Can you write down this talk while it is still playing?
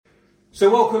So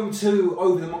welcome to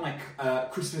Over the Mic,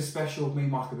 Christmas special with me,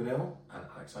 Michael Bedell. And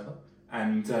Alex Over.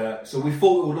 And so we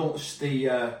thought we would launch the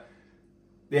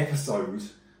episode.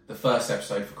 The first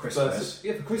episode for Christmas.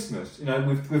 For Christmas. You know,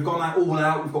 we've gone all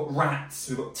out, we've got rats,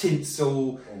 we've got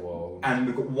tinsel, and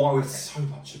we've got wild, so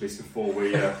much of this before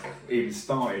we even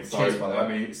started. So, cheers, by the way. I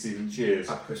mean, it's even cheers.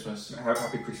 Happy Christmas.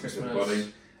 Happy Christmas,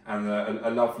 everybody. And a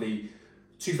lovely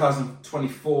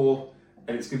 2024,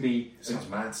 and it's going to be... Sounds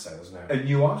mad to say, doesn't it? A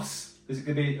new us. Is it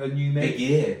going to be a new me?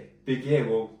 Big year.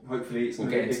 Well, hopefully it's going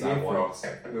to be a big year for us.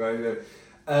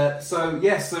 So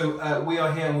we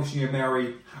are here wishing you a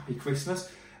merry, happy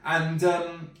Christmas. And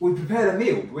we prepared a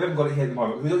meal. We haven't got it here at the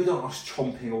moment. We don't want us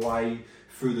chomping away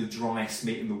through the driest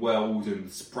meat in the world and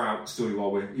sprouts doing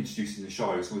while we're introducing the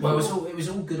show. So it was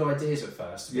all good ideas at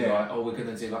first. Yeah. Like, we're going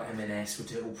to do like M&S, we'll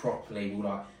do it all properly, we'll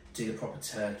like do the proper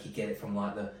turkey, get it from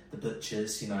like the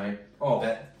butchers, you know.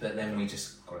 But then we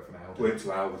just got it from Aldi. We went to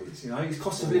Aldi's, you know. It's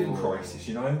cost of living crisis,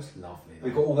 you know. It's lovely.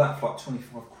 We got all that for like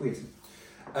 25 quid.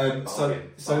 Is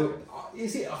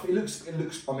it? It looks.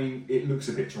 I mean, it looks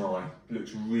a bit dry. It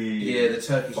looks really. The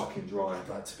turkey's fucking dry.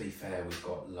 But to be fair, we've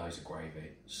got loads of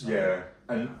gravy. So. Yeah,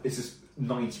 and it's just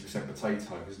 90%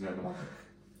 potato, isn't it?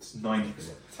 It's 90%.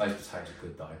 Those potatoes are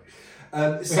good though.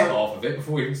 So we had half of it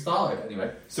before we even started.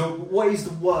 Anyway. So, what is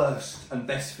the worst and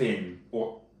best thing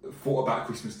or thought about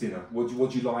Christmas dinner? What do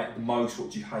you like the most?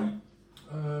 What do you hate?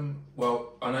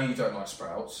 Well, I know you don't like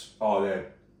sprouts. Oh,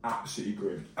 they're absolutely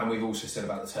grim. And we've also said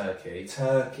about the turkey.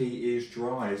 Turkey is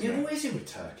dry, isn't it? Yeah, what is it with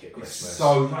turkey at Christmas? It's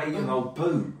so like eating an old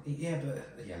boot. Yeah, but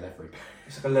leathery.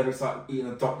 It's like a leather. It's like eating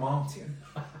a Doc Martin.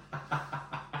 Do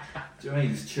you know what I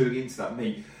mean? Just chewing into that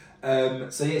meat.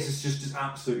 It's just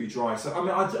absolutely dry. So I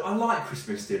mean, I like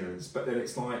Christmas dinners, but then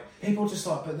it's like people just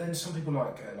like. But then some people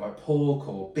like pork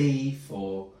or beef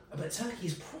or. But turkey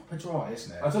is proper dry,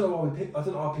 isn't it? I don't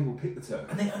know how people pick the turkey.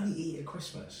 And they only eat it at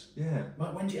Christmas. Yeah.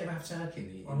 Like, when do you ever have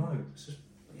turkey? I know. It's just,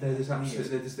 they're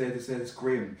just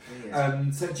grim. Yeah.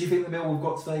 So do you think the meal we've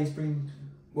got today has been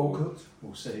well cooked?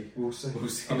 We'll see. We'll see. I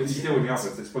mean, it's still in the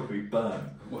oven, so it's probably going to be burnt.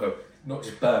 Well, not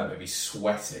just burnt, but be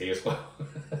sweaty as well.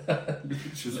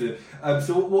 So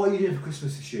what are you doing for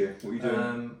Christmas this year? What are you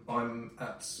doing? I'm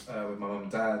at with my mum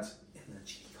and dad in the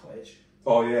cheeky cottage.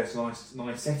 Oh yeah, it's a nice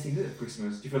setting, isn't it, for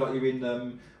Christmas? Do you feel like you're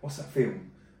in what's that film?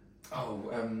 The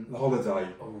Holiday.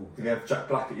 Oh, you have Jack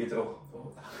Black at your door.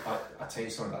 I'll tell you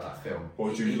something about that film.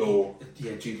 Or Jude Law.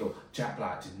 Jude Law. Jack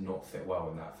Black did not fit well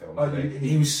in that film. Oh,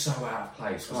 he was so out of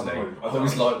place, wasn't he? I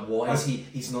was like, why is he?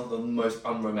 He's not the most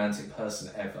unromantic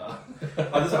person ever.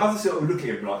 I just sort of look at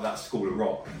him like that School of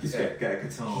Rock. Just get a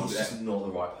guitar. He's just not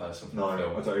the right person for the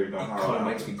film. I don't even know how. It kind of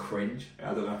makes me cringe.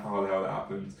 I don't know how the hell that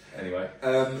happened. Anyway.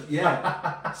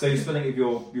 So you're spending it with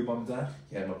your mum and dad?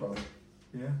 Yeah, my brother.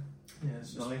 Yeah. Yeah,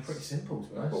 it's nice. Pretty simple, to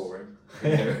be honest. Boring.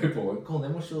 Yeah, very boring. Go on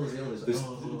then, what's yours? Just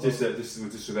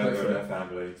with them and their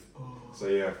family. Oh. So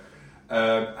yeah.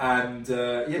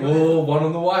 One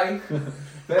on the way.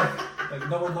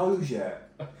 No one knows yet.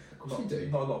 Of course you do.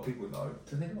 Not a lot of people know.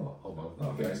 Do they not? Oh well.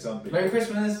 I think some people. Merry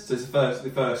Christmas. So it's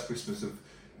the first Christmas of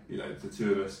the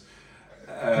two of us,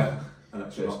 and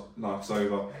that's life's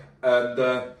over. And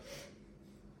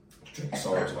drink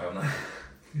sorrow as well now.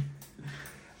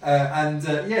 Are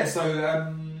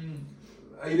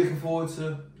you looking forward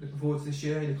to this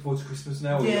year? Are you looking forward to Christmas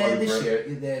now? This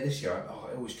year. Oh,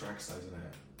 it always drags though, doesn't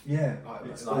it? Yeah,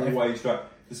 it's always drag.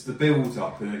 It's the build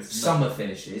up and it's summer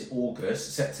finishes,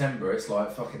 August, September. It's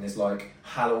like fucking. There's like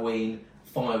Halloween,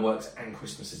 fireworks, and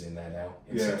Christmas is in there now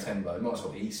in September. It might as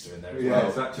well be Easter in there as well.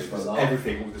 Exactly.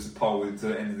 Everything will just pile into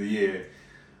the end of the year,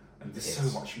 and there's so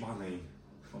much money,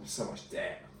 so much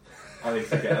debt. I need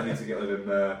to get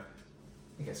them.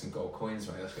 You get some gold coins,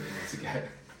 mate. That's what you need to get.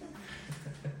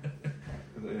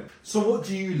 So, what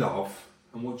do you love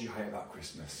and what do you hate about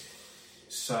Christmas?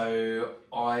 So,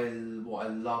 what I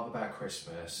love about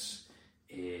Christmas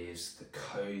is the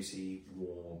cosy,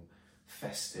 warm,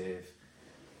 festive.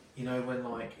 You know, when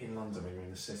like in London, when you're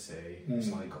in the city, it's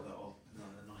like you've got the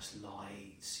nice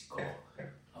lights. You've got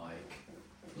like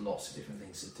lots of different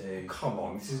things to do. Come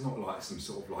on, this is not like some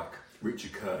sort of like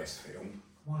Richard Curtis film.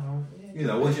 Wow. Yeah. You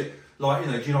know, what do you like?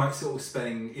 Do you like sort of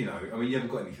spending? You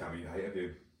haven't got any family you hate, have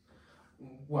you?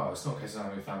 Well, it's not because I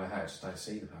have a family hate. I just don't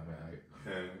see the family hate.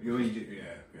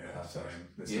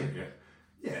 Same.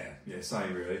 Yeah,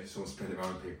 same really. Sort of spend it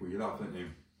around people you love, don't you?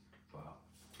 Well,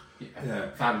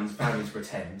 families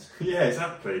pretend. Yeah,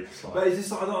 exactly. But it's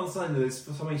just I don't understand that there's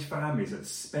so many families that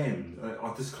spend.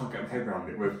 I just can't get my head around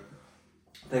it. Where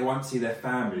they won't see their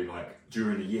family like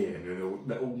during the year, and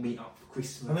they all meet up for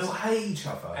Christmas, and they'll hate each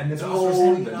other. And there's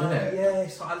resentment, isn't it? Yeah,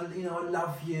 it's like I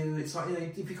love you. It's like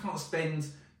if you can't spend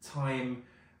time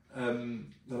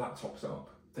the laptop's up.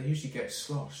 They usually get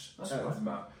sloshed. That's right. Doesn't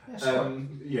matter. That's right.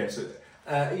 Yeah, so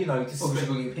you know, just Well,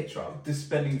 we'll get a picture up. just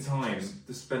spending time.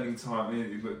 I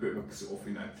mean, a bit of a sort of,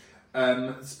 you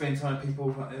know, spending time with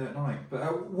people at night.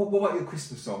 But what about your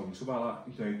Christmas songs? What about,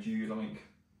 like, you know, do you like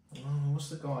Oh, what's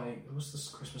the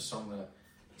Christmas song that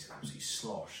he's absolutely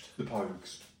sloshed? the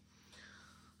Pogues?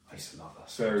 I used to love that.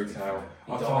 Fairy Tale.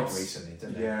 He I died can't recently,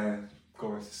 didn't he? Yeah,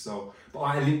 God rest his soul. But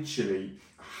I literally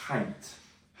hate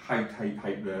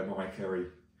the Mariah Carey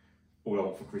All I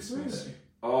Want for Christmas. Really?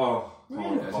 Oh,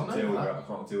 Really? I can't deal with it. I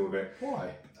can't deal with it.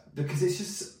 Why? Because it's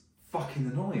just fucking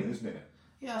annoying, isn't it?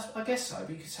 Yeah, I guess so, but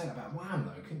you could say that about Wham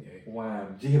though, couldn't you?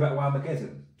 Wham. Do you hear about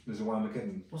Whamageddon? There's a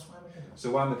Whamageddon. What's Wham again?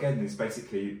 So Whamageddon is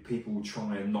basically people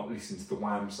try and not listen to the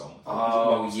Wham song.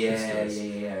 Oh, It's yeah. Christmas.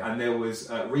 And there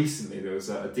was recently a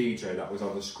DJ that was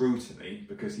under scrutiny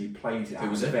because he played it at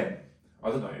an event. I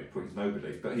don't know, probably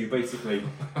nobody, but he basically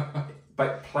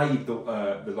played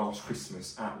the Last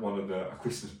Christmas at a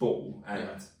Christmas ball, and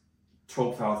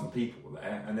 12,000 people were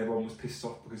there, and everyone was pissed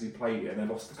off because he played it and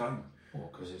they lost the game.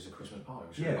 What, because it was a Christmas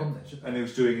party? And he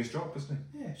was doing his job, wasn't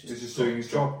he? Yeah, he was just doing his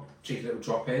job. Cheeky little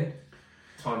drop in,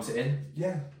 times it in.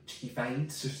 Yeah. Cheeky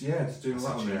fades. Just doing that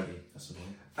on there. That's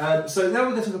annoying. So now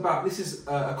we're going to talk about, this is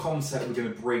a concept we're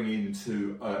going to bring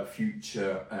into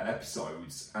future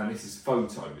episodes, and this is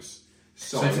photos.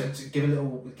 So to give a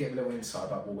little insight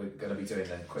about what we're going to be doing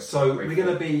then. We're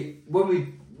going to be, when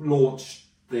we launch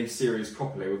the series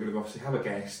properly, we're going to obviously have a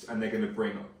guest, and they're going to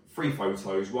bring 3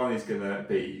 photos. One is going to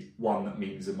be one that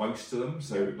means the most to them,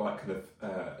 so like kind of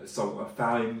a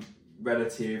family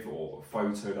relative or a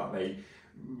photo that they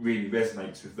really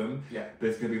resonates with them. Yeah.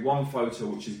 There's going to be one photo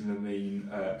which is going to mean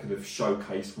kind of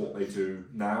showcase what they do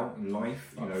now in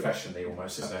life, you know, professionally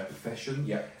almost, isn't it? Profession.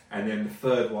 Yeah. And then the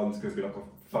third one's going to be like a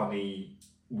funny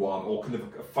one, or kind of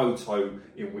a photo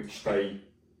in which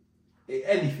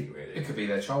anything really. It could be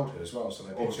their childhood as well, so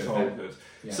they Or childhood.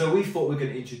 Yeah. So we thought we were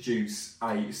going to introduce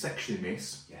a section in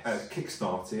this, Yes.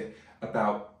 kickstart it,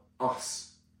 about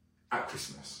us at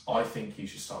Christmas. I think you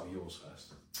should start with yours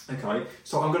first. Okay,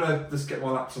 so I'm going to just get my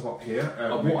laptop up here.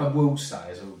 What I will say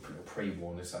as a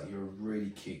pre-warn is that you're a really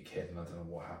cute kid, and I don't know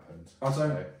what happened.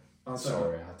 Sorry,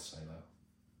 I had to say that.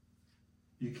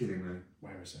 You kidding me?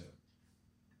 Where is it?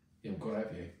 You haven't got it,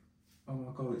 have you? Oh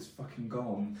my god, it's fucking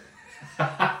gone.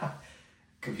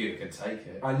 Computer can take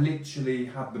it. I literally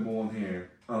had them all on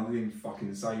here. I didn't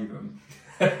fucking save them.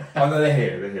 Oh no, they're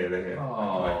here.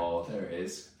 Oh, Okay. there it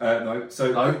is. No,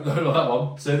 so No, not that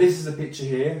one. So this is a picture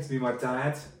here. It's me, and my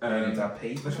dad. Your dad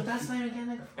Pete. What's your dad's name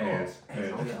again? Ed.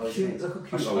 Ed. Look how cute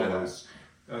I was.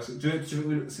 Do you think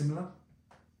we look similar?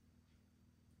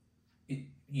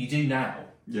 You do now.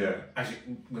 Yeah.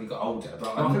 Actually, when you got older,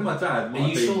 but I think my dad might Are have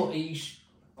you been. sure?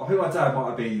 I think my dad might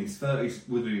have been in his 30s.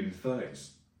 Would have been in his 30s.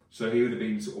 So he would have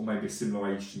been sort of maybe a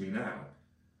similar age to me now.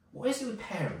 What is it with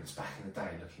parents back in the day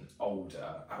looking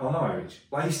older at I know. age?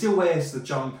 Like he still wears the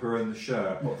jumper and the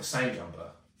shirt. What, the same jumper?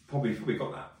 Probably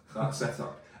got that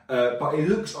setup. But it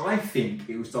looks. I think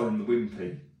it was done in the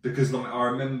Wimpy because like, I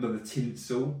remember the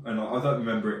tinsel, and I don't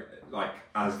remember it like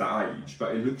as that age,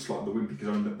 but it looks like the Wimpy because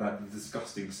I remember that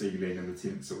disgusting ceiling and the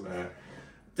tinsel there.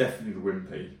 Definitely the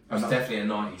Wimpy. It was definitely a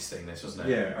 90s thing, this, wasn't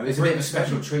it? Yeah, and it's a bit of a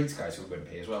special treat to go to a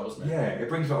Wimpy as well, wasn't it? Yeah, it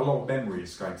brings back a lot of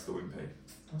memories going to the Wimpy.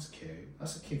 That's cute.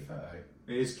 That's a cute photo.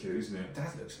 It is cute, isn't it?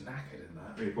 Dad looks knackered in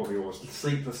that. He probably was.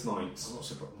 Sleepless nights. I'm not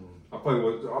surprised. I probably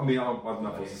was. I mean, I don't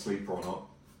know if I was a sleeper or not.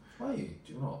 Why you?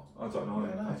 Do you not? I don't know.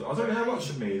 I I don't know how much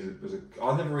of me is a.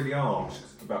 I never really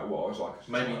asked about what I was like.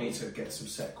 Maybe you need to get some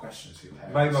set questions for your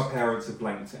parents. Maybe my parents have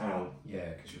blanked it out. Yeah,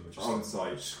 because you were just I would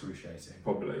say excruciating.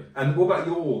 probably. And what about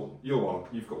your one?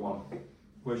 You've got one.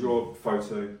 Where's your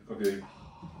photo of you?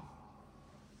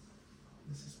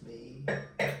 This is me.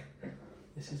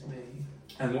 This is me.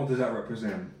 And what does that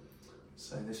represent?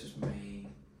 So this is me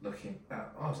looking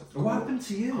at. What happened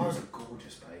to you? I was a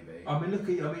gorgeous baby. I mean, look at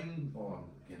you.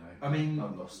 I mean,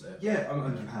 I've lost it. Yeah, I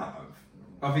mean, you have.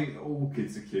 I think all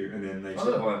kids are cute, and then they. I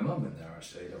look like my mum in there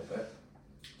actually a little bit.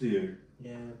 Do you?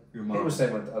 Yeah. Your mum. People say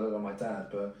I look like my dad,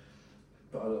 but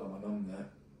I look like my mum there.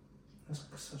 That's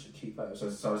such a cute photo.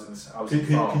 So I was in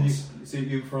France. Can you see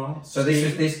you in France? So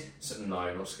this. So,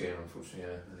 no, not skiing, unfortunately.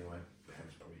 Yeah. Anyway,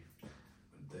 parents probably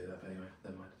wouldn't do that. But anyway,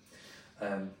 never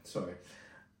mind. Sorry.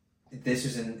 This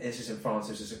is in France.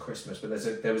 This is a Christmas, but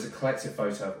there was a collective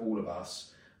photo of all of us.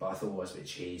 But I thought it was a bit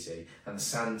cheesy. And the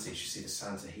Santa, you should see the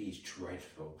Santa. He's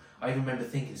dreadful. I even remember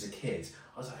thinking as a kid,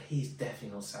 I was like, he's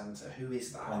definitely not Santa. Who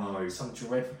is that? I know. Some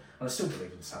dreadful. And I still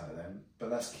believe in Santa then,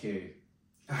 but that's cute.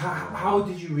 How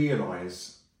did you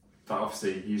realise that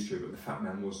obviously he's true, but the Fat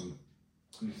Man wasn't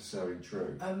necessarily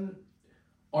true?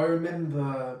 I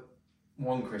remember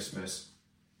one Christmas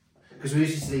because we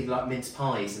used to leave like mince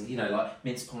pies and like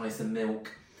mince pies, the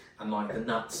milk, and like the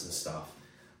nuts and stuff,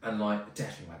 and like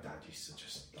definitely my dad used to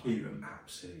just like, eat them.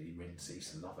 Absolutely rinse. He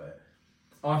used to love it.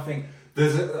 I think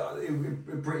there's it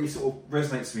sort of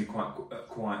resonates to me quite.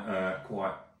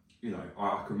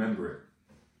 I can remember it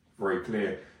very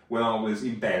clear when I was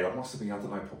in bed. I must have been, I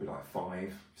don't know, probably like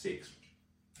 5, 6,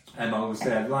 and I was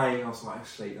there laying. I was like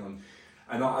asleep,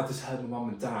 and I just heard my mum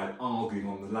and dad arguing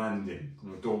on the landing,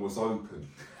 and the door was open.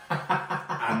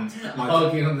 And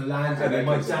arguing on the landing, and then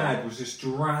my dad was just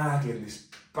dragging this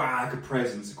bag of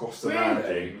presents across the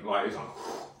landing, like it was like.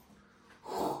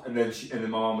 And then my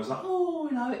mum was like, "Oh,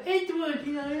 Edward,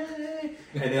 And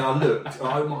then I looked,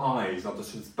 I opened my eyes, and I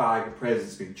just saw this bag of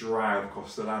presents being dragged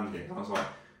across the landing. And I was like,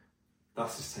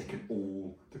 that's just taken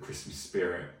all the Christmas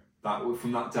spirit.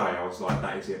 From that day, I was like,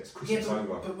 that is it. It's Christmas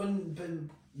over. But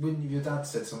when your dad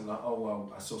said something like, "Oh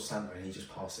well, I saw Santa," and he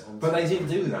just passed it on. But they didn't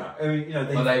do that. I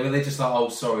mean, were they just like, "Oh,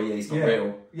 sorry, yeah, he's not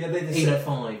real." Yeah, they just. Even at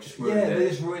 5, just ruined it. They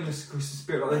just ruined the Christmas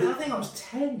spirit. Like, I think I was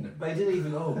 10. They didn't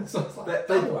even.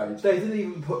 They didn't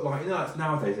even put like that's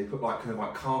nowadays they put like kind of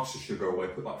like caster sugar, or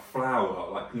they put like flour,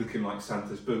 like looking like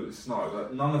Santa's boot of snow.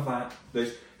 Like, none of that.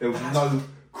 There was no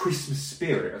Christmas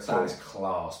spirit at all. That is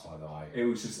class, by the way. It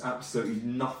was just absolutely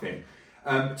nothing.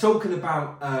 Talking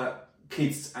about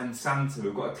kids and Santa,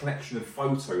 we've got a collection of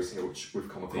photos here which we've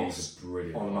come across. These are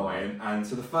brilliant online. And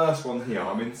so the first one here,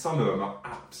 I mean, some of them are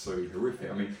absolutely horrific.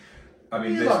 I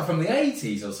mean, they're like from the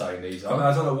 80s or something. These are.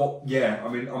 I don't know what. Yeah, I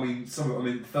mean, some. I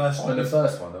mean, the first one. The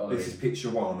first one. This is picture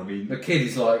 1. I mean, the kid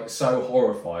is like so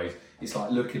horrified. He's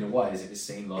like looking away as if it's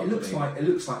seen like. It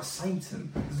looks like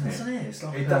Satan, doesn't it? It's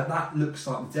like that looks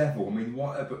like the devil. I mean,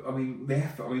 what? But I mean, the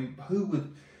effort. I mean, who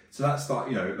would? So that's like,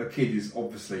 the kid is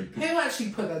obviously. Who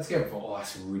actually put that together? Oh,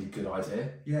 that's a really good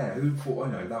idea. Yeah, who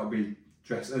thought? That would be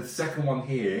dressed. And the second one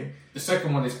here. The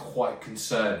second one is quite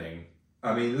concerning.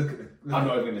 I mean, look at. I'm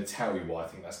not even going to tell you why I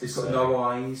think that's concerning. It's got no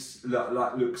eyes.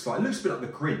 Looks a bit like the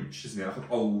Grinch, doesn't it? Like an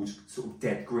old sort of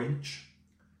dead Grinch.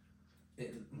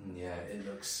 It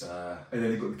looks. And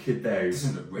then you've got the kid there. It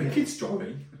doesn't look real. The kid's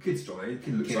jolly. The kid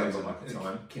looks like he's on like a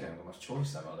time. The kid ain't got much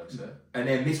choice, that looks it. And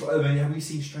then this one, have you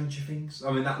seen Stranger Things?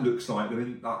 I mean, that looks like,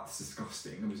 that's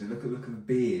disgusting. Look at the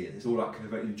beard. It's all like kind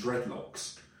of in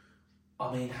dreadlocks.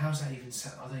 I mean, how's that even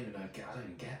set? I don't even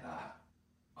get that.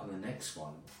 On the next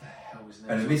one, what the hell is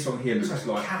that? And then this one here looks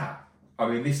like a cat. I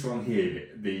mean, this one here,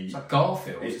 it's like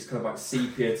Garfield. It's kind of like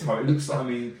sepia type. It looks like, I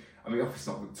mean,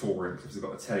 obviously not Victorian because they've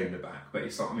got a telly in the back, but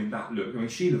it's like, that look. I mean,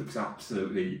 she looks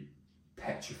absolutely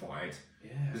petrified,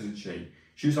 doesn't she?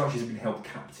 She looks like she's been held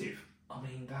captive. I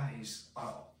mean, that is.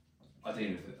 I didn't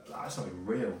even. That's not even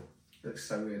real. It looks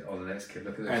so weird. Oh, the next kid,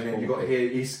 look at this. And then you've got here,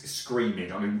 he's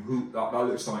screaming. I mean, that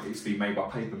looks like it's been made by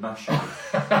paper mache.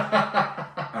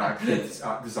 Kids,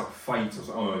 there's like a feint or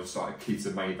something. Oh, it's like kids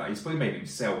have made that. He's probably made it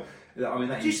himself. I mean,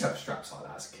 did you used to have straps like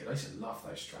that as a kid? I used to love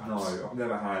those straps. No, I've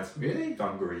never had. Really?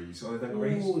 Dungarees. Not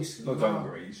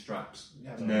dungarees, straps.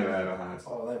 Yeah, never ever had.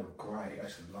 Oh, they were great. I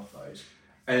used to love those.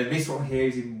 And this one here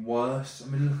is even worse. I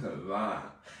mean, look at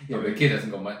that. Yeah, but the kid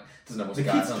doesn't know what's going on. The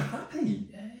kid's happy.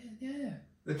 Yeah.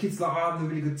 The kid's like having a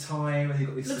really good time, and he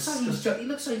got this. He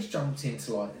looks like he's jumped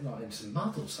into like into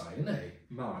mud or something, isn't he?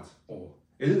 Mud. Or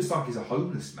it looks like he's a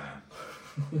homeless man.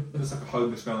 It looks like a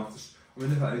homeless man after. I mean,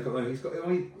 look at that. He's got. I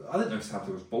mean, I didn't know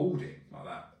Santa was balding like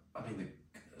that. I mean,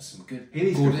 there's some good.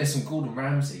 There's some Gordon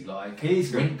Ramsay like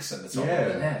rinks at the top.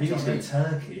 Yeah, he needs to go to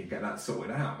Turkey and get that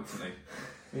sorted out, doesn't he?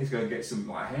 He needs to go and get some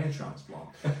like hair transplant.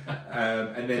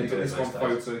 And then you've got this one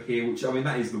photo here, which I mean,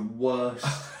 that is the worst.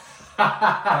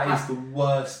 That is the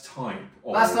worst type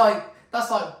of. That's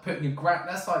like putting your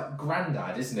that's like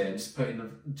granddad, isn't it?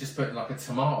 Just putting like a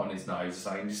tomato on his nose, or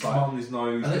something. Just like on his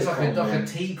nose. And it's like a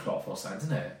tea cloth or something,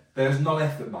 isn't it? There's no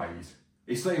effort made.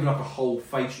 It's not even like a whole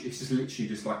face. It's just literally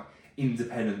just like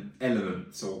independent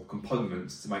elements or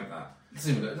components to make that.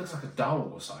 It looks like a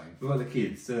doll or something. Look like the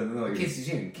kids. The kids is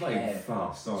in care.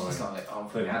 Fast, it's just like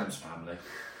from the Addams Family.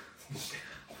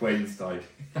 Wednesday.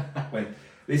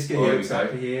 This kid looks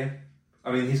happy here.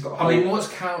 I mean, he's got.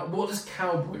 What does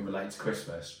cowboy relate to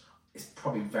Christmas? It's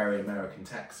probably very American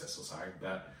Texas or something.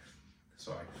 But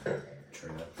sorry,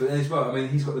 true. But as well, I mean,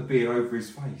 he's got the beard over his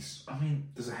face. I mean,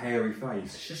 there's a hairy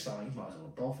face. It's just like you might as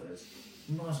well bother.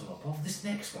 You might as well bother. This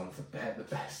next one's the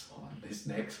best one. This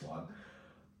next one.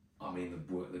 I mean,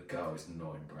 the girl is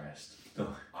not impressed. No.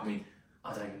 I mean,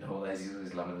 I don't even know what he's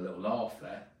having a little laugh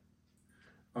there.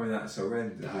 I mean, that's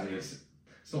horrendous.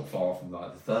 It's not far from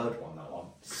like the third one. That one,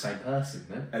 it's the same person,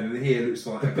 isn't it? And then here looks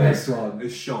like the best one. A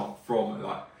shot from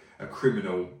like a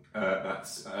criminal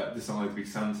that's decided to be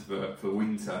Santa for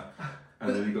winter,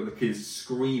 And then you've got the kids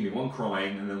screaming, one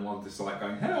crying, and then one just like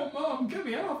going, "Help, Mum, get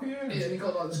me out of here!" Yeah, you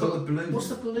got like It's got the balloon. What's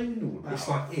the balloon all about? It's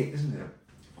like it, isn't it?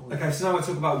 Okay, so now we'll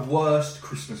talk about worst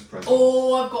Christmas present.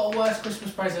 Oh, I've got a worst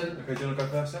Christmas present. Okay, do you want to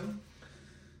go first then?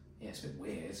 Yeah, it's a bit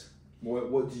weird.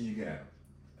 What did you get?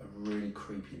 A really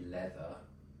creepy leather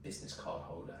business card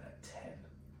holder at 10.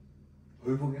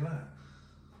 Who bought you that? I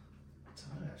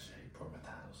don't know actually, probably my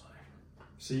dad or something.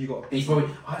 So you got. He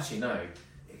probably, actually no,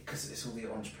 because it's all the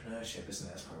entrepreneurship, isn't it?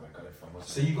 That's probably where I got it from,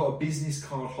 wasn't So you got a business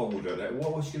card holder. That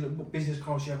what business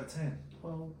cards do you have at 10?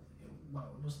 Well,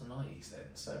 it was the 90s then,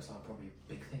 so it's like probably a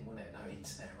big thing, wasn't it? No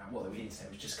internet around. Well, the internet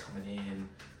was just coming in,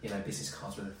 you know, business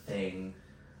cards were the thing.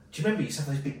 Do you remember you used to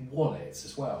have those big wallets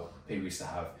as well? People used to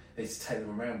have, they used to take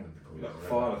them around with people. Like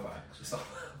Filofax. Just like,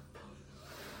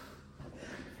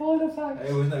 Filofax.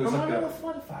 It was like what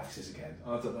Filofax is again? I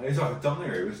don't know. It was like a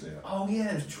diary, wasn't it? Oh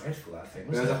yeah, it was dreadful that thing, It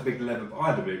wasn't was it? like a big leather.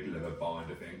 I had a big leather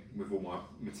binder thing with all my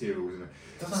materials in it.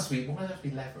 Doesn't have to be, why does it have to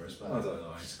be leather as well? I don't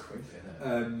know. It's creepy,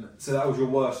 isn't it? So that was your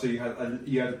worst. So you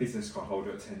had a business card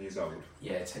holder at 10 years old.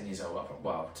 Yeah, 10 years old.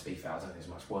 Well, to be fair, I don't think it's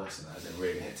much worse than that. As in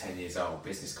really, at 10 years old,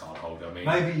 business card holder. I mean,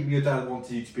 Maybe your dad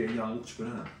wanted you to be a young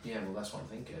entrepreneur, yeah, well, that's what I'm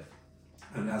thinking.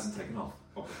 and it hasn't taken off,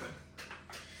 obviously.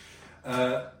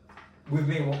 With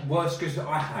me, what worst Christmas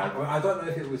I had, I don't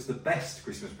know if it was the best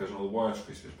Christmas present or the worst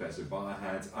Christmas present, but I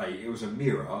had it was a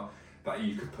mirror that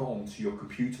you could put onto your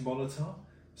computer monitor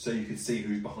so you could see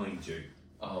who's behind you.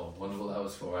 Oh, wonder what that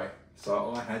was for, eh?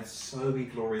 So I had so many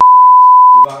glorious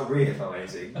things without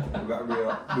realising,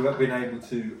 without being able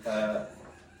to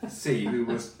see who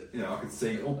was, I could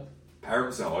see,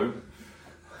 parents at home,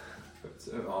 but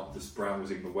I'm just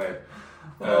browsing the web.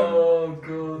 Oh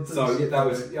god! So yeah, that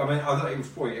was. I mean, I don't.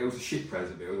 It was a shit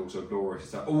present, but it was also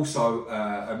glorious. So also,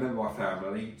 I remember my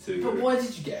family to. But why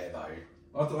did you get it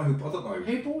though? I don't know. I don't know.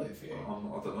 Who bought it for you? I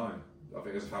don't know. I think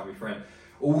it was a family friend.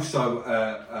 Also,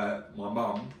 my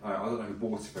mum. I don't know who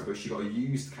bought it for her, but she got a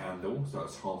used candle, so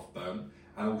that's half burnt,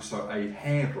 and also a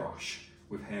hairbrush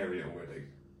with hair in it already.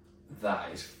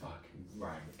 That is fucking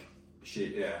rank.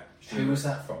 Who was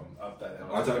that from?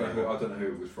 I don't know who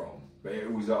it was from. But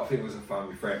it was, I think it was a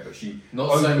family friend, but she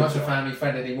not so much a family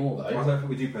friend anymore though. I don't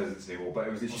think we do presents anymore, but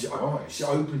it was she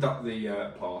opened up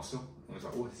the parcel and was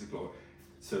like, "Oh, this is glory."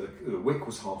 So the wick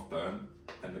was half burnt,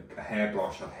 and the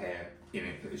hairbrush had hair in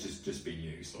it that was just been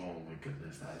used. Oh my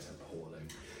goodness, that is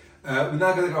appalling. We're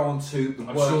now going to go on to the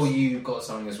I'm worst. sure you've got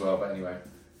something as well, but anyway.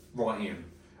 Right, Ian.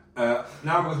 Now we're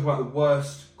going to talk about the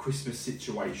worst Christmas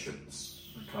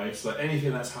situations. Okay, so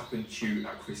anything that's happened to you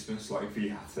at Christmas, like if you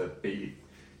had to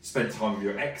spend time with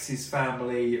your ex's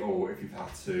family, or if you've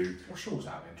had to. What's yours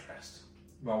out of interest?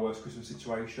 My worst Christmas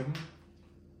situation.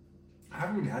 I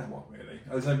haven't really had one really.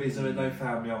 There's no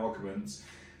family arguments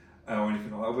or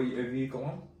anything like that. Have you got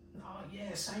one? Oh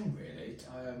yeah, same really.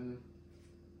 I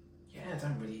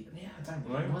don't really.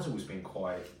 Right. Mine's always been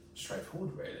quite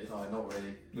straightforward really. Like not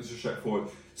really. This is straightforward.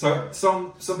 So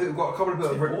some people got a couple of bit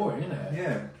It's of a bit boring, isn't it?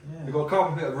 Yeah. They've got a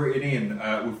couple of bit of written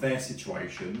in with their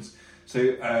situations.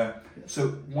 So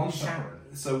one Sharon.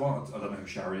 So what? I don't know who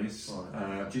Sharon is.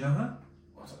 Right. Do you know her?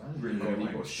 I don't know. Really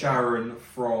good name. Sharon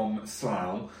from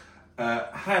Slough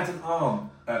had an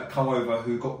aunt come over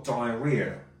who got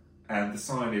diarrhoea and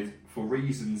decided, for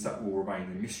reasons that will remain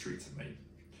a mystery to me,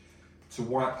 to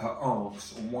wipe her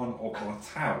arse on one of my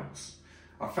towels.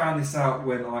 I found this out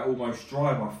when I almost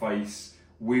dried my face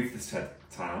with the said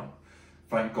towel.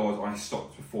 Thank God I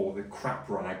stopped before the crap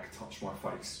rag touched my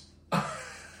face.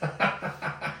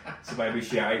 So maybe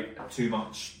she ate too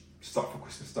much stuff for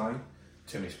Christmas Day.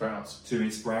 Too many sprouts.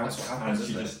 That's what happens, and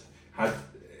she isn't it? just had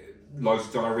loads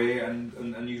of diarrhea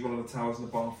and used one of the towels in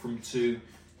the bathroom to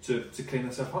clean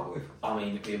herself up with. I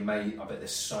mean, I bet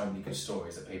there's so many good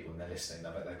stories that people, when they're listening,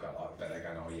 I bet they're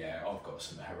going, oh yeah, I've got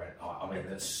some horrendous. I mean,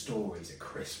 the stories at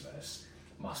Christmas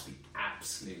must be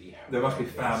absolutely horrendous. There must be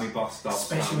family bust up,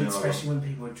 especially when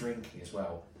people are drinking as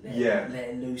well. Let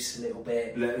it loose a little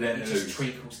bit. It just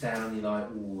trickles down. You're like,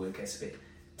 oh, it gets a bit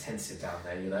tensive down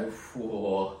there. You know,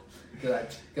 whoa.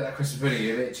 Get that Christmas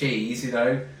pudding, a bit of cheese. You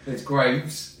know, there's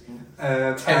grapes,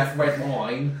 10th red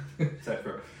wine.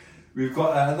 We've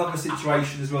got another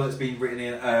situation as well that's been written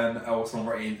in, or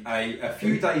someone written in. A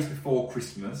few days before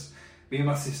Christmas, me and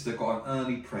my sister got an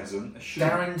early present.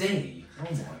 Darren D. Oh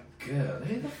my god,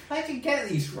 where did you get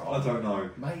these from? I don't know.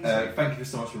 Amazing. Thank you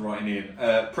so much for writing in.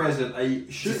 Present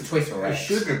a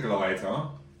sugar glider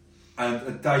and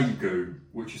a Daegu,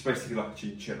 which is basically like a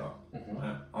chinchilla.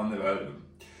 Mm-hmm. I've never heard of them.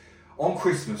 On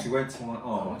Christmas, we went to my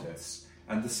aunt's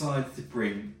and decided to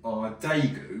bring our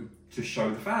Daegu to show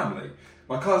the family.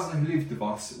 My cousin who lived with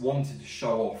us wanted to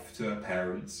show off to her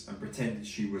parents and pretended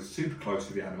she was super close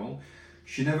with the animal.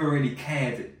 She never really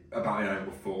cared about the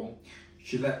animal before.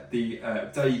 She let the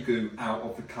Daegu out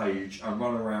of the cage and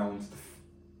run around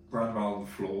the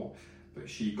floor, but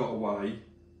she got away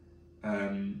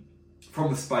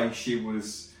from the space she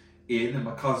was in, and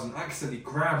my cousin accidentally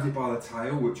grabbed it by the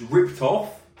tail, which ripped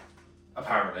off.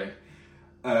 Apparently.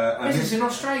 Is this in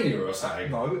Australia or something?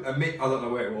 No, I don't know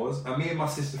where it was. And me and my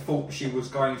sister thought she was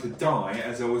going to die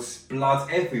as there was blood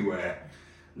everywhere.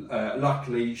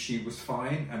 Luckily, she was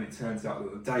fine, and it turns out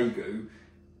that the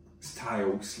Daegu's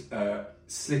tail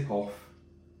slip off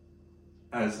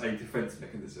as a defence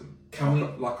mechanism.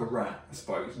 Like a rat, I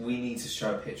suppose. We need to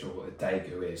show a picture of what a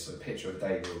Daegu is. So a picture of a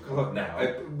Daegu will come up now.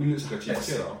 It looks like a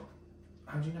chinchilla.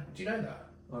 How do you know? Do you know that?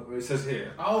 It says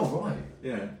here. Oh, right.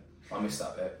 Yeah. I missed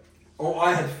that bit. Oh,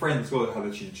 I had friends as well that had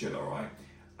a chinchilla, right?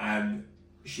 And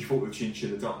she thought the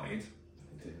chinchilla died.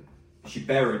 It didn't. She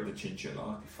buried the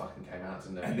chinchilla. It fucking came out,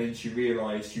 didn't it? And then she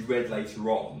realised, she read later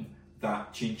on,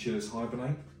 that chinchillas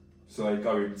hibernate. So they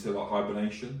go into like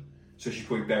hibernation. So she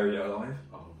probably buried it alive.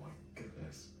 Oh my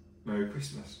goodness. Merry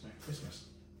Christmas. Merry Christmas.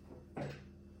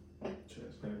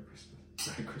 Cheers. Merry Christmas.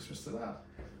 Merry Christmas to that.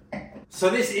 So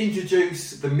let's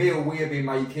introduce the meal we have been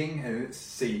making and let's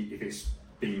see if it's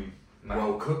been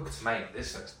well cooked. Mate,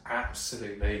 this looks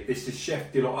absolutely... This is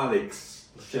Chef de la Alex.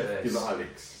 Chef de la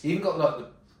Alex. You even got like the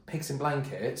pigs in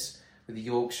blankets with the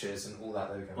Yorkshires and all that.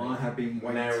 There we go. I have been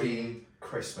waiting. Merry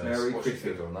Christmas. Merry What's Christmas.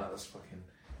 your finger on that? That's fucking...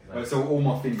 You know. So all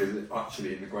my fingers are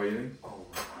actually in the gravy.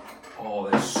 Oh,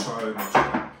 there's so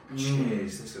much.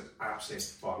 Cheers. This is absolutely...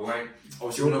 Right, we won't...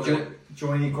 Obviously, we're not going to... Do you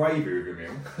want any gravy with your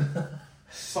meal?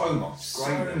 So much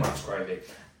gravy. So much gravy.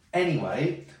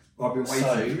 Anyway... I've been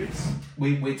waiting for this.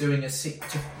 We're doing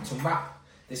to wrap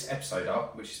this episode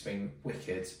up, which has been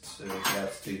wicked to be able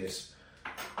to do this.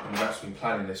 And we've actually been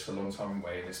planning this for a long time, haven't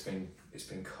we? And it's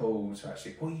been cool to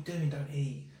actually. What are you doing? Don't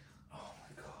eat. Oh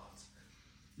my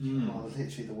god. Oh,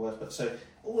 literally the worst. But so,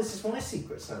 this is my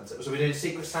secret Santa. So we're doing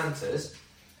secret Santas.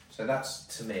 So that's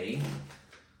to me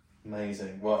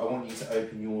amazing. Well, I want you to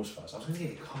open yours first. I was going to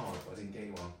get you a card, but I didn't get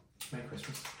you one. Merry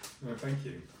Christmas. No, thank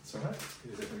you. It's alright.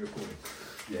 Is it recording?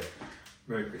 Yeah.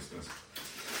 Merry Christmas.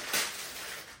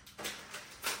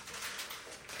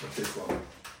 What's this one?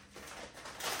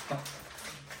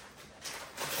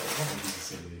 Why would you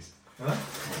see these? Huh?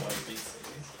 Why would you see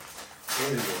these?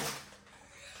 What is it?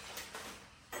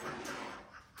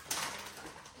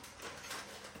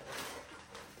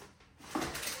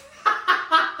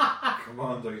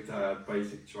 Commando Dad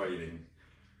Basic Training.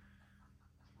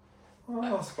 Oh,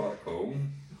 that's quite cool.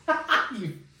 You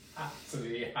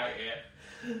absolutely hate it.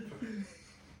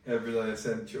 Everyday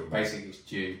Essential. Basically, it's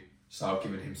due, so I've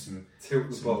given him some. Tilt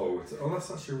the bowl. Oh, that's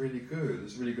actually really good.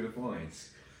 That's really good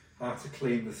advice. How to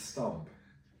clean the stump.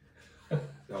 The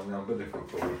umbilical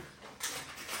cord.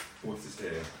 What is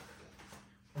here?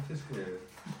 What is here?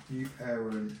 New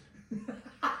parent.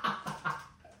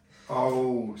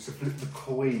 Oh, so flip the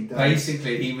coin.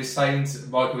 Basically,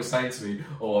 Michael was saying to me,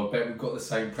 "Oh, I bet we've got the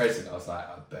same present." I was like,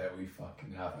 "I bet we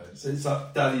fucking haven't." So it's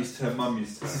like daddy's turn,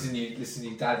 mummy's turn. This is a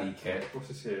new daddy kit. What's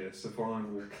this here?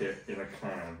 Survival kit in a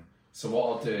can. So what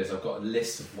I'll do is I've got a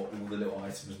list of what all the little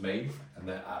items mean, and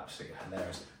they're absolutely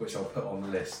hilarious, which I'll put on the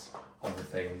list on the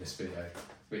thing on this video,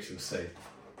 which you'll see.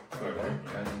 Okay.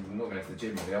 You're not going to the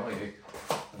gym, really, are you?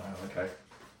 Oh, okay.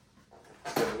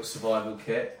 It's got a little survival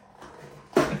kit.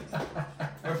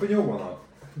 Open your one up.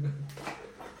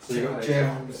 So you got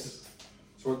gems.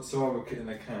 So what's survival kit in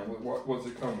a can? What does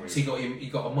it come with? So you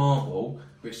got a marble,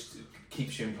 which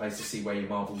keeps you in place to see where your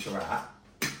marbles are at,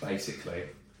 basically.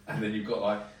 And then you've got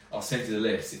like, I'll send you the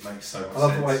list. It makes so much sense. I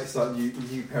love the way it's like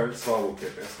new parent survival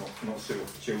kit, but it's not suitable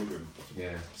for children.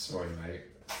 Yeah, sorry, mate.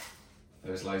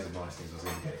 There's loads of nice things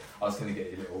I was going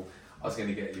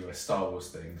to get you a Star Wars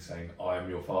thing saying "I am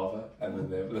your father,"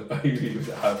 and then the baby would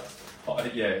have,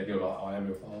 and you're like, "I am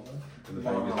your father," and the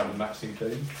baby would have a matching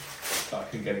thing. But I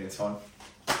couldn't get it in time.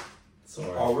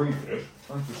 Sorry. I'll read it.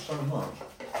 Thank you so much.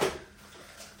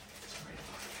 Sorry.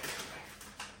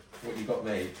 What you got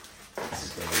me? This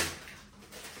is going to be.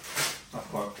 That's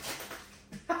quite.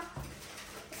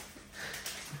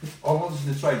 I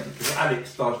wanted to change it because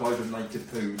Alex does loads of naked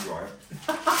poos, right?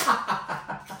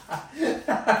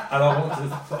 And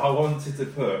I wanted to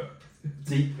put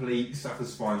deeply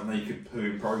satisfying naked poo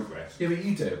in progress. Yeah, but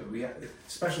you do. But we have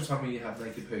special time when you have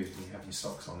naked poos and you have your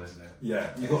socks on, isn't it?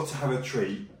 Yeah, you've got to have a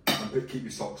treat and keep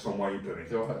your socks on while you're doing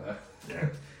it. You're right there.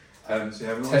 Yeah. So you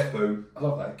have a nice poo. I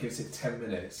love that. It gives it 10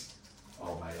 minutes.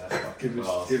 Oh mate, that's fucking Give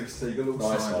class. us, so you got a little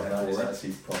Nice sign one. there That is for it.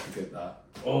 actually proper good. That.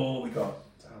 Oh, we got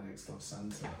Alex loves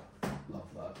Santa. Love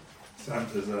that.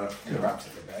 Santa's Could have wrapped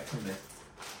it a bit better, couldn't it?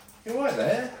 You alright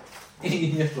there?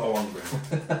 Yeah. So hungry.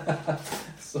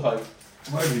 So,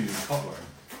 I'm only using cutlery.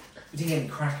 we didn't get any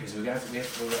crackers. We were having to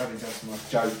have some like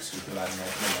jokes with the lad in there.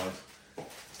 Never mind.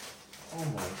 Oh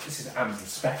my, this is Amazon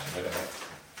special, isn't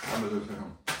it? Amazon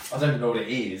second. I don't even know what it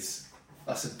is.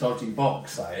 That's a dodgy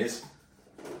box, that is.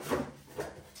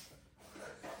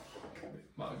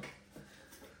 Mug.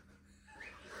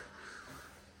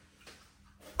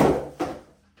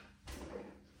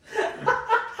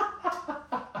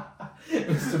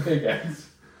 Mr. Big Eggs.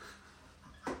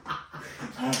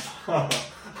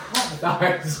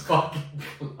 That is fucking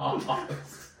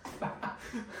class.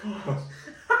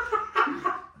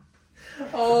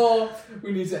 Oh,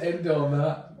 we need to end on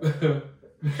that.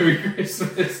 Merry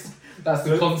Christmas. That's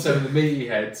the concept of the meaty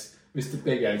heads, Mr.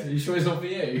 Big Head. Are you sure it's not for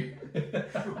you?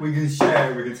 We can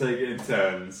share it, we can take it in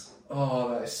turns. Oh,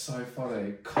 that is so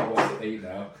funny. Can't wait to eat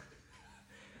now.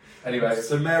 Anyway,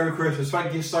 So Merry Christmas,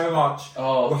 thank you so much.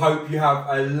 oh, We hope you have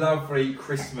a lovely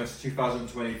Christmas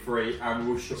 2023 and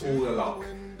we wish you all the luck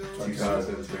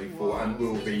 2024 and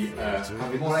we'll be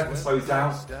having more episodes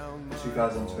out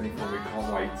 2024. We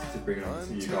can't wait to bring it on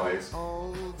to you guys.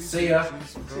 see ya.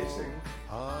 See you soon.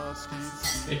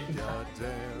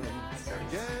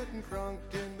 Getting crunk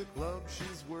in the club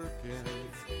she's working.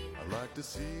 I like to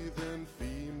see them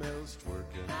females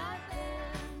twerking,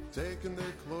 taking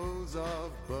their clothes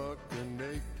off, bucking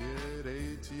naked.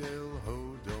 ATL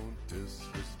ho, don't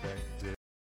disrespect it.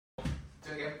 Do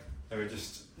it again. They were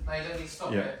just No, you don't need to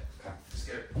stop Yeah. it. Just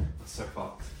go. so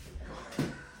fucked.